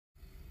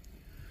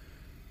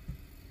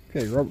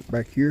Okay, Robert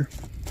back here.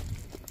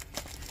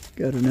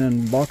 Got an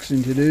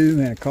unboxing to do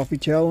and a coffee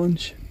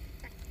challenge.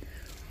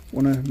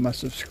 One of my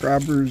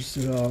subscribers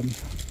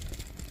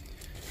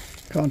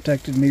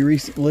contacted me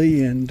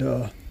recently and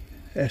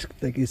asked if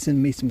they could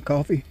send me some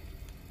coffee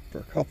for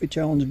a coffee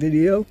challenge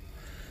video.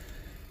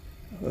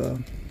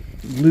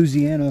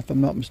 Louisiana, if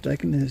I'm not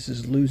mistaken. This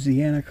is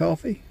Louisiana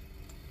coffee.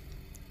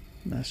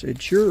 And I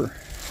said, sure.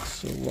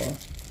 So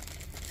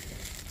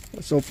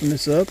let's open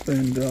this up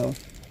and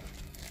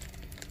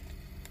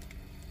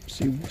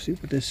see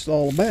what this is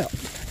all about.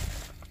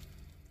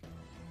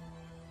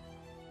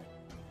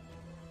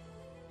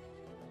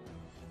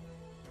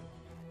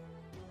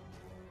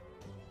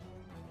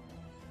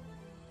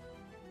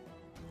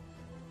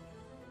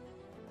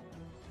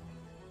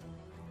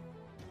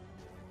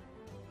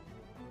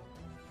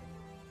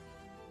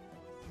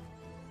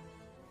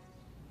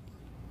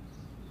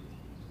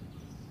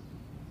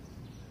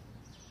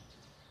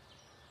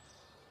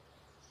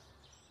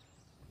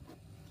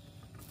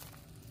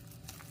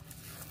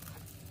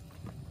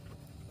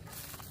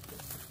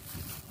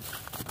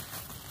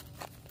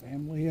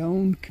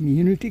 Family-owned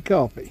community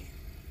coffee.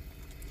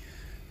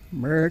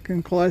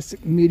 American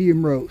Classic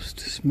Medium Roast.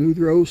 Smooth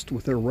roast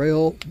with a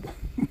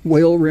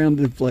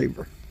well-rounded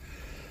flavor.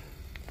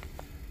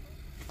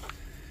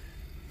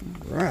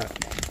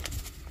 Alright.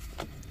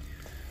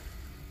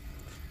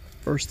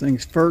 First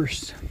things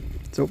first,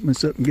 let's open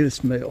this up and get a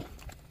smell.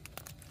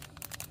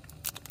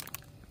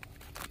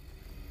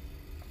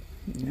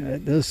 Yeah,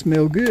 it does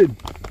smell good.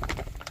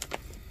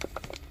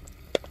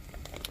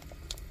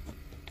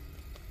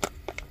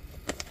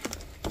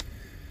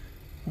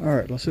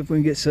 Alright, let's see if we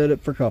can get set up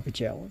for coffee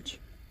challenge.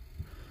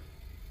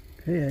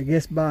 Okay, I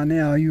guess by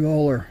now you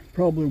all are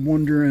probably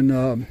wondering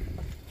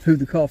who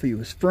the coffee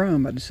was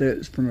from. I just said it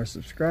was from a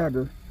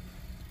subscriber.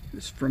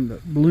 It's from the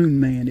Balloon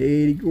Man,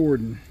 Eddie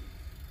Gordon.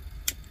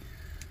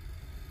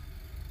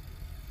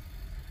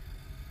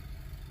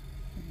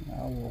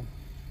 I will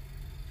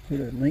put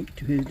a link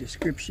to his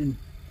description,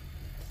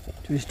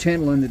 to his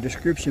channel in the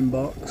description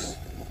box.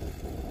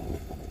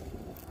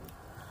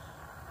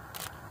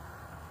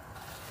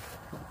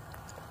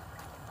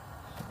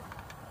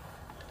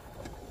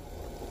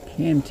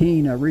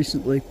 Canteen I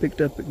recently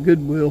picked up at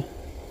Goodwill.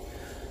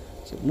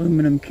 It's an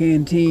aluminum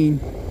canteen.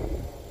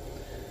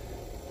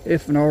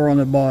 F and R on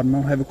the bottom. I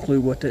don't have a clue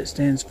what that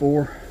stands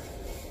for.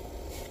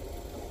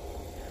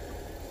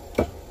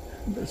 But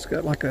it's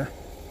got like a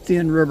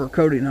thin rubber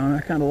coating on it.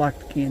 I kind of like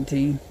the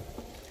canteen.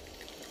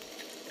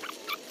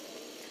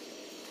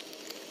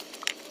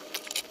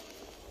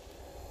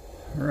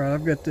 Alright,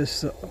 I've got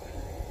this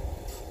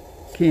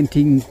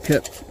canteen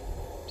cup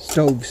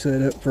stove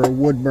set up for a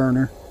wood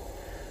burner.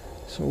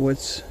 So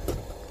it's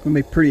going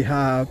to be pretty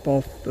high up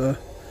off the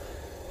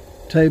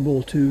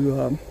table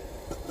to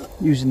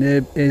use an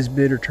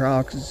Esbit or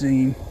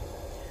trioxazine.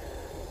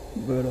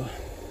 But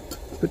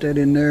put that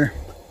in there.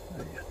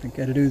 I think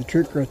that'll do the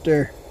trick right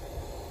there.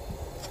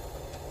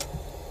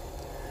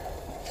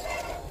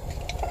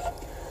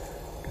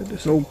 Got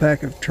this old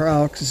pack of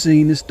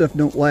trioxazine. This stuff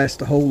don't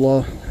last a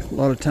whole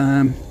lot of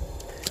time.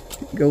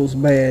 It goes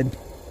bad.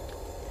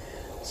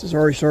 This is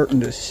already starting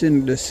to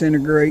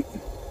disintegrate.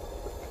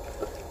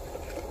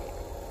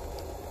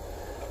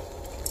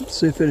 Let's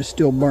see if it'll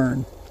still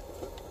burn.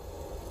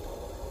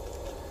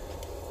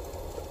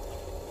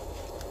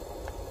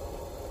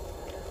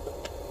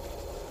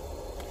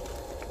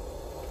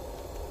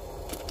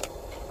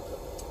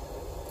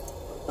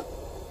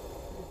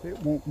 If it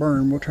won't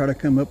burn, we'll try to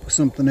come up with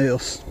something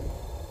else.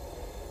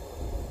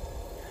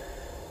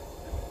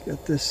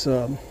 Got this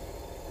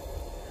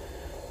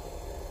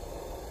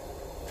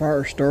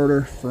fire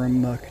starter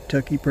from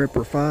Kentucky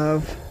Prepper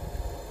 5.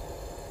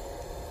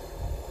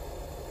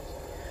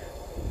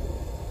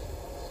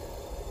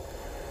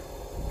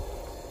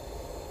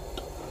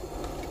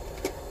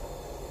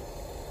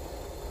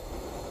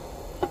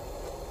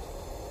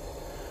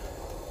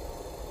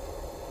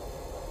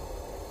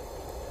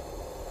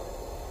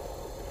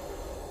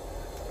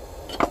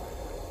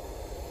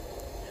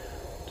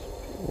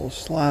 Little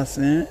slice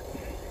in it.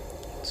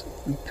 So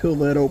we peel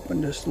that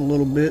open just a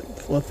little bit,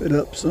 fluff it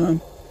up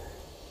some.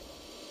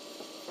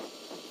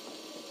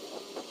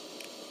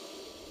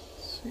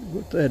 See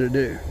what that'll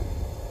do.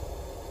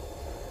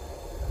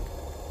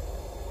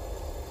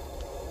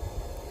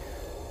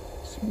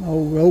 Some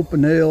old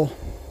open ale.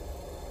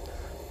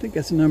 I think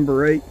that's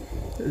number 8.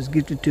 It was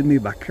gifted to me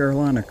by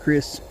Carolina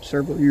Chris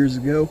several years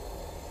ago.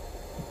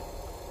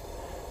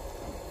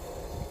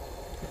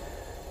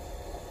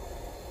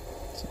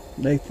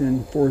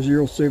 Nathan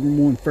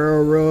 4071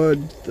 ferro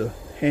rod, the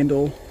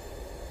handle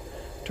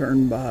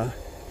turned by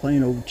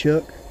plain old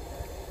Chuck.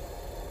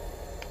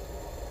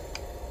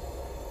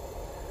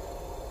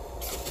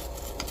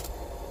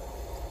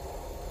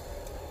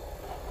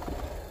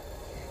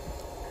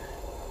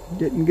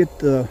 Didn't get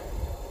the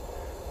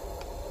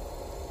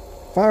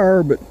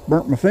fire, but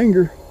burnt my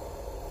finger.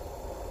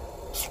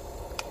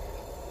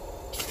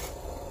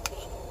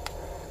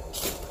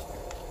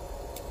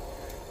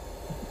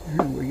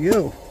 Here we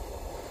go.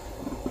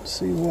 Let's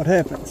see what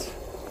happens.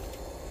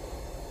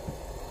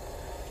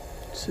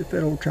 See if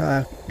that old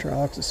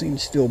trioxazine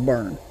still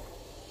burn.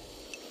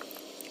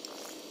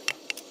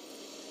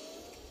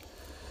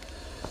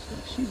 So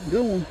she's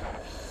going.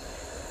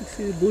 You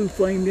see the blue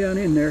flame down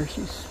in there.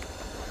 She's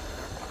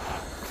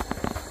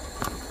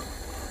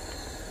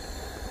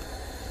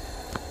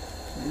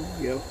there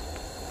we go.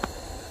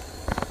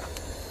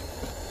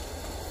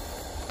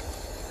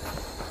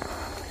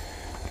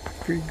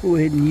 Go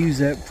ahead and use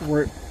that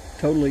before it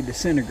totally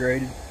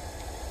disintegrated.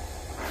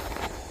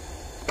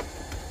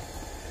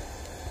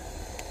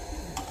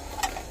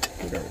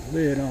 Put our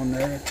lid on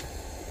there.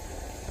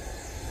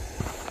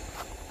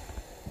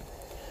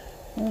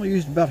 Only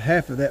used about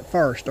half of that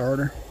fire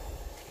starter.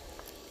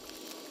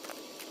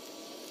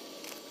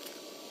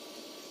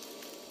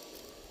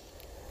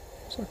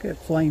 Looks like that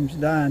flame's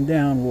dying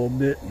down a little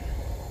bit.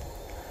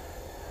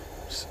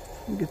 So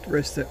we'll get the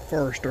rest of that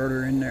fire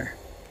starter in there.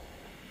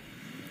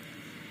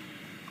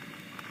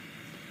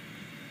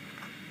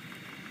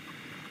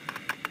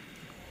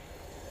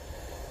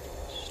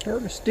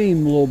 Starting to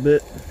steam a little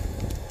bit.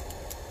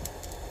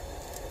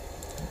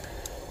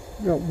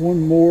 Got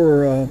one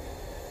more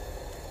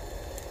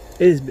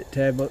Esbit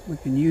tablet we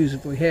can use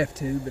if we have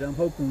to, but I'm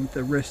hoping with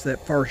the rest of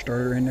that fire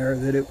starter in there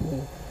that it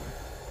will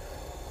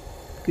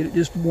get it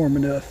just warm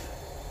enough.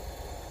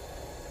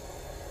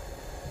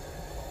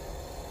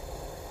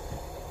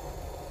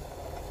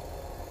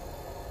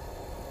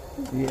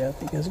 Yeah, I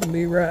think that's gonna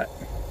be right.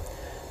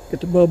 Get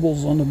the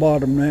bubbles on the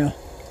bottom now.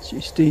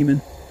 She's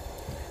steaming.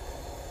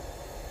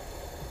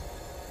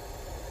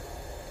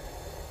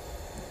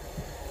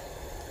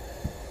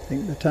 I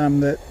think by the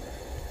time that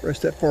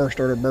rest of that fire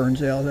starter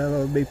burns out, that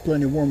ought to be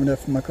plenty warm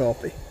enough for my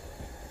coffee.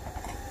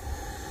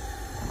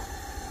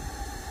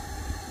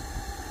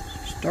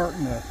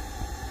 Starting a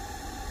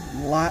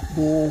light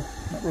boil,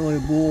 not really a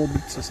boil,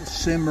 but it's just a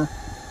simmer.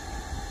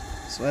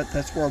 So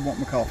that's where I want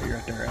my coffee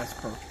right there. That's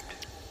perfect.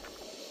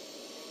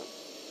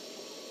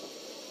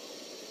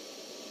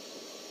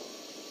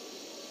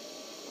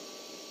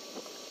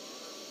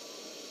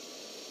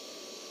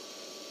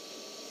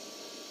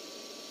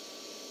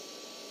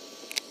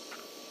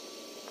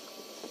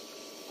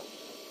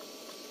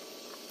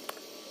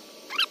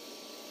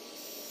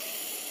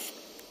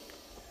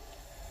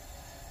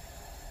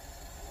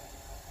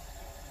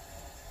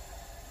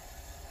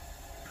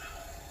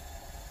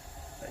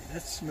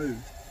 That's smooth.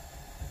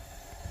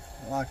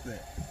 I like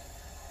that.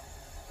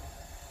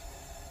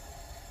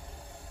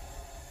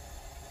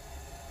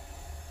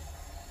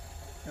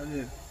 I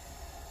do.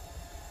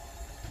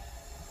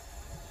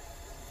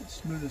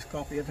 It's the smoothest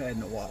coffee I've had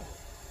in a while.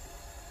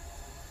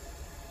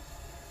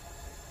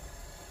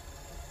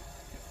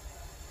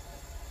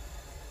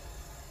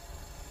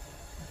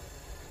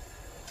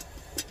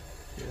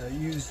 Yeah, I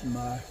used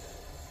my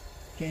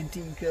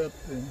canteen cup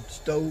and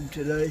stove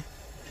today.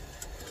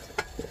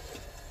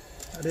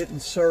 I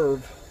didn't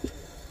serve,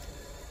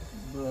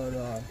 but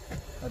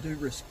I do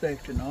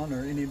respect and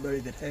honor anybody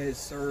that has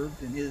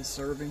served and is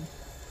serving.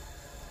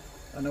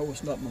 I know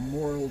it's not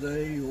Memorial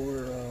Day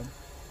or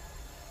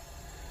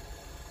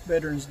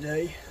Veterans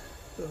Day,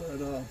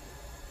 but and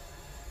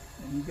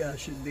you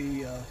guys should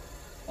be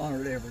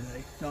honored every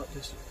day, not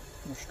just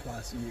once or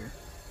twice a year.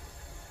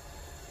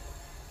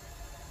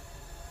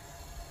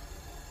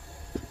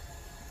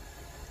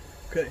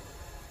 Okay,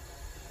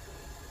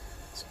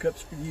 this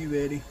cup's for you,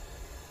 Eddie.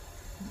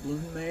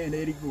 Balloon Man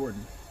Eddie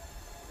Gordon.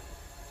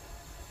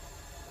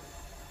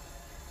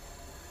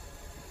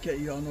 Okay,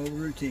 y'all know the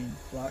routine.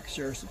 Like,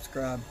 share,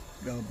 subscribe.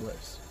 God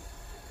bless.